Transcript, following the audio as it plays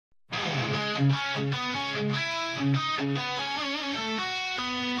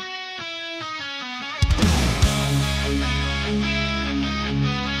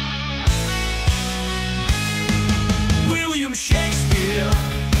William Shakespeare,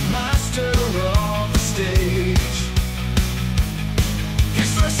 master of the stage.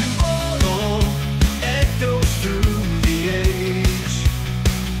 His verse immortal echoes through the age.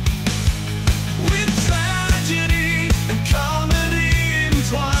 With tragedy and comedy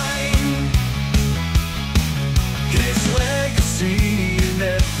entwined, his legacy in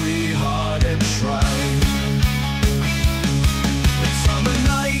every heart and shrine. And from a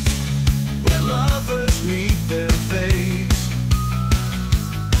night where lovers meet their fate,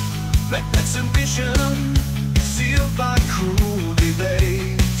 that's ambition sealed by cruel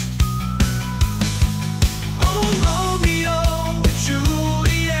debate. Oh, Romeo and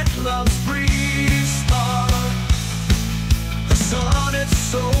Juliet, love's brief spark, the sonnet's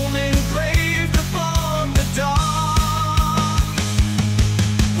soul engraved upon the dark.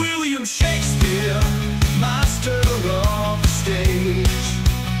 William Shakespeare, master of the stage.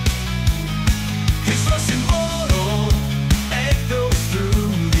 His verse immortal echoes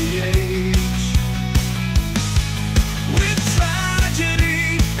through the age. With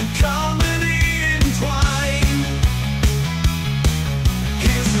tragedy and comedy entwined,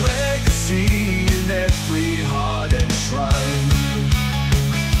 his legacy in every heart and shrine.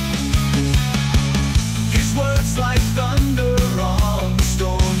 His words like thunder on the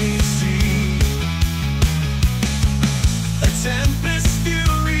stormy sea, a tempest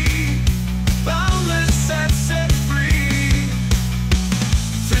fury, boundless and set free.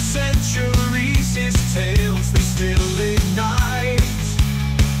 For centuries his tales, they still ignite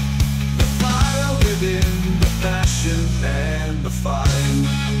the fire within, the passion and the fight.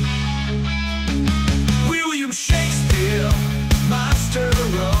 William Shakespeare, master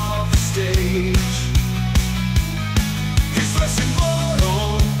of the stage. His verse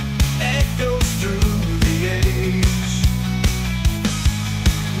immortal echoes through the age.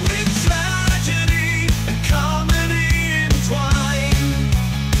 With tragedy and comedy entwined,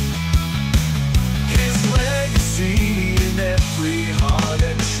 his legacy in every heart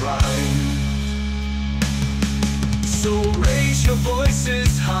and shrine. So raise your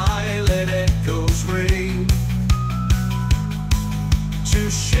voices high, let echoes ring. To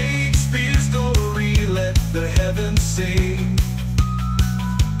Shakespeare's story, let the heavens sing.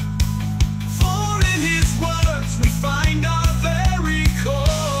 For in his words we find our very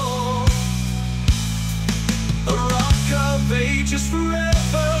core, a rock of ages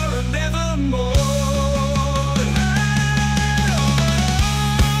forever and evermore.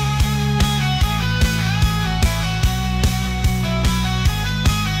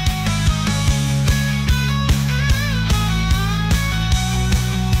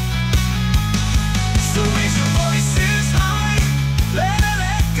 So raise your voices high, let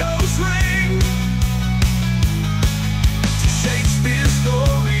echoes ring. To Shakespeare's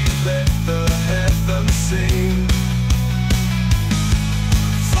story, let the heavens sing.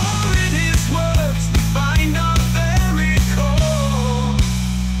 For in his words we find our very core,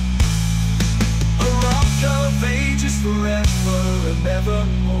 a rock of ages forever and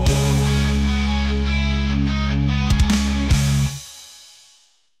evermore.